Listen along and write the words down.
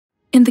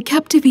In the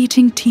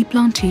captivating tea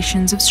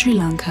plantations of Sri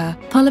Lanka,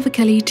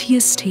 Talawakelle Tea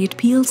Estate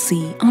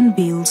PLC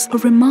unveils a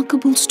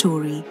remarkable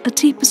story, a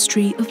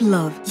tapestry of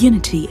love,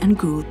 unity and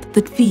growth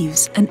that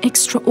weaves an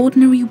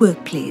extraordinary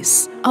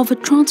workplace. Our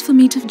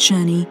transformative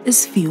journey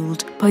is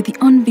fueled by the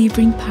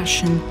unwavering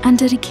passion and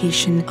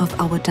dedication of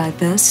our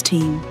diverse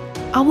team.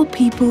 Our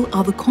people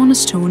are the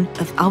cornerstone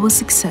of our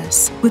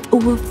success. With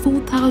over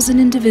 4,000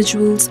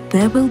 individuals,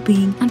 their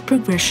well-being and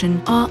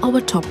progression are our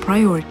top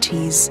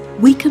priorities.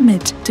 We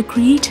commit to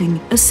creating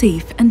a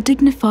safe and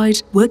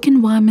dignified work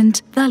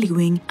environment,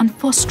 valuing and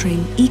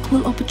fostering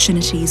equal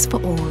opportunities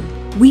for all.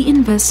 We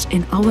invest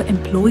in our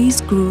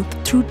employees' growth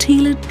through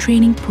tailored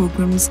training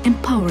programs,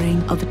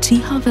 empowering our tea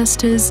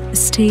harvesters,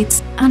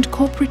 estates, and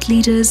corporate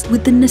leaders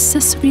with the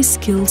necessary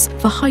skills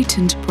for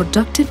heightened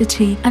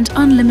productivity and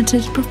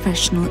unlimited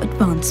professional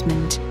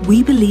advancement.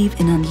 We believe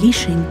in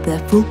unleashing their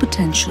full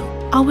potential.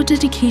 Our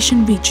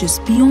dedication reaches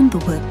beyond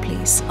the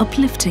workplace,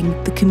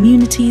 uplifting the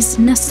communities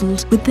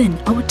nestled within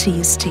our tea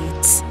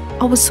estates.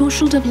 Our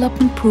social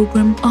development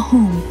program, A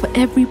Home for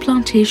Every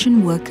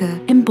Plantation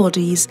Worker,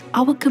 embodies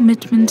our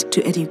commitment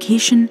to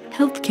education,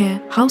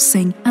 healthcare,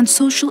 housing, and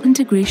social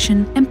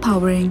integration,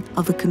 empowering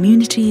our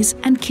communities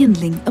and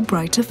kindling a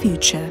brighter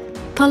future.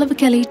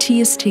 Talawakelle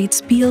Tea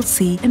Estates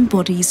PLC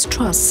embodies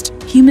trust,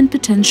 human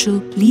potential,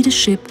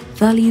 leadership,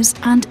 values,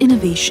 and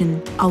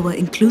innovation. Our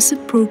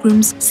inclusive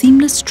programs,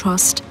 seamless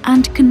trust,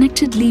 and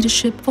connected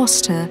leadership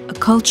foster a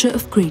culture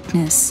of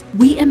greatness.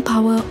 We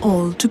empower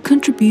all to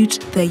contribute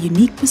their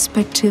unique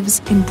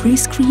perspectives,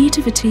 embrace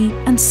creativity,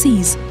 and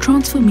seize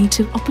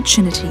transformative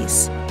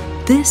opportunities.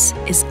 This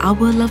is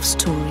our love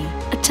story,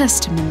 a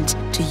testament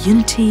to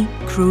unity,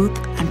 growth,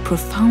 and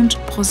profound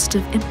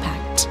positive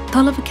impact.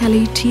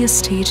 Talawakelle Tea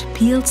Estate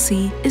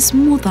PLC is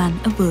more than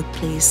a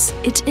workplace.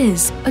 It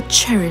is a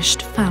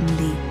cherished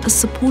family, a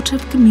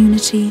supportive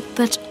community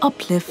that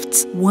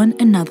uplifts one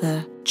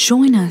another.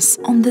 Join us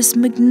on this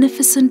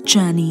magnificent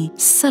journey,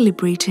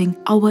 celebrating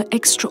our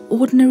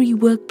extraordinary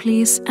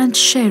workplace and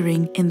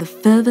sharing in the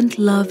fervent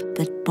love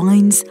that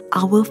binds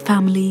our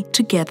family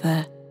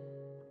together.